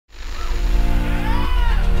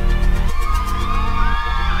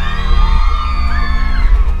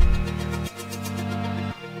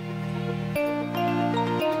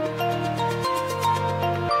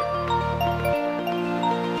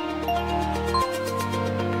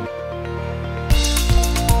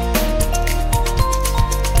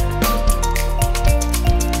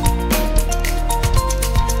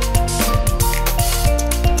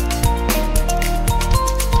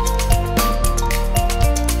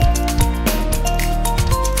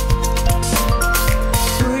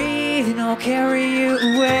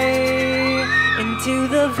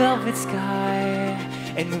velvet sky,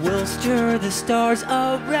 and we'll stir the stars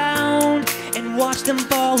around and watch them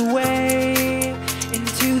fall away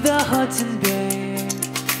into the Hudson Bay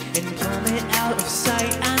and plummet out of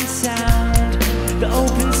sight and sound. The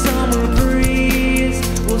open summer breeze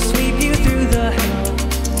will sweep you through the hills,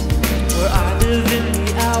 where I live in the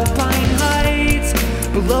Alpine Heights,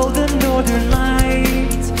 below the northern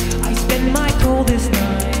lights. I spend my coldest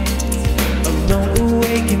nights alone,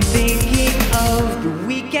 awake and thinking of the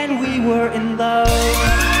weekend we were in love.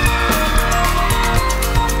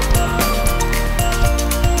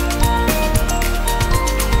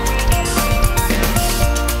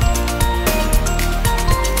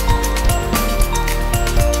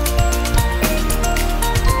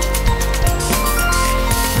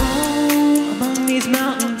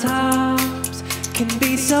 Can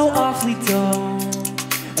be so awfully dull,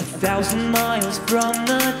 1,000 miles from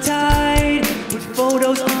the tide, with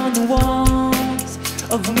photos on the walls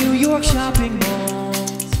of New York shopping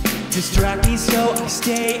malls. Distract me so I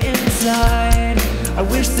stay inside. I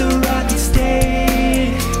wish the rocket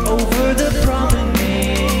stayed over the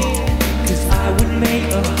promenade, 'cause I would make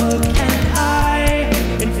a hook and eye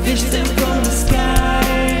and fish them from the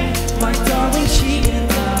sky. My darling, she and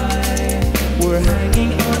I were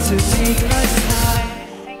hanging on to take us high.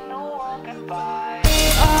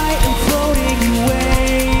 I am floating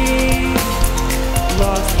away,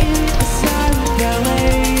 lost in a silent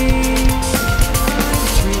ballet. I'm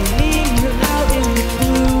dreaming you're out in the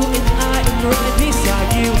blue, and I am right beside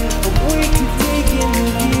you, awake to take in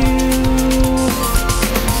the view.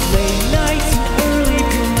 Late nights and early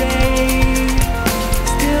parades,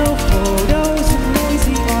 still photos and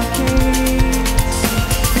noisy arcades.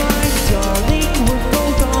 My darling, we're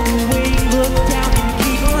both on the wing. Look down and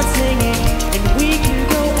keep on singing, and we can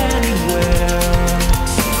go anywhere.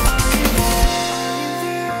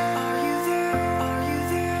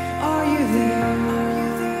 Are you there?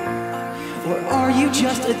 Or are you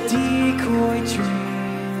just a decoy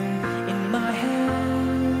dream in my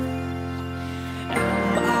head?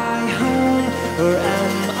 Am I home, or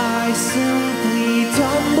am I simply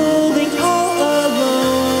tumbling all alone?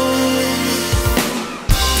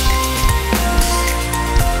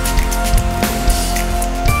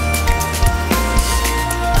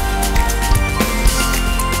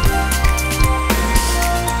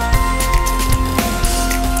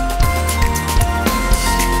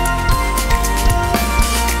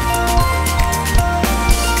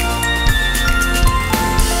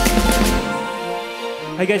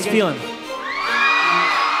 How you guys feeling?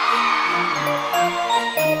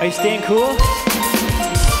 Are you staying cool?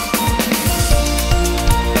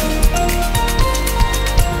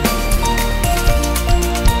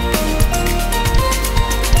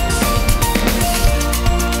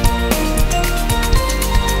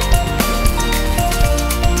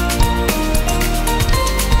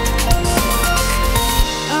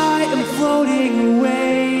 I am floating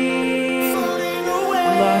away,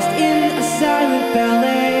 lost in a silent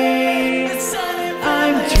ballet.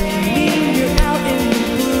 I'm dreaming you're out in the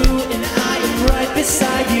blue, and I am right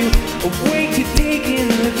beside you, awake to take in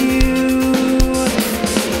the view.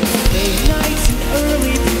 Late nights and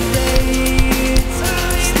early parades,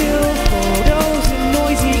 still photos and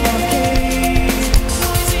noisy arcades.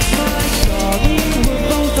 My darling, we're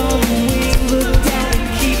both on the wing. Look down and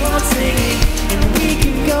keep on singing, and we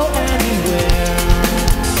can go anywhere.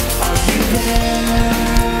 Are you there?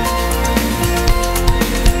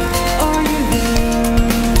 Are you there?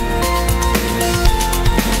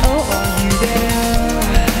 Oh, are you there?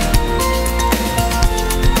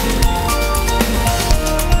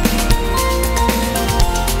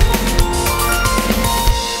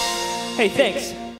 Hey, thanks.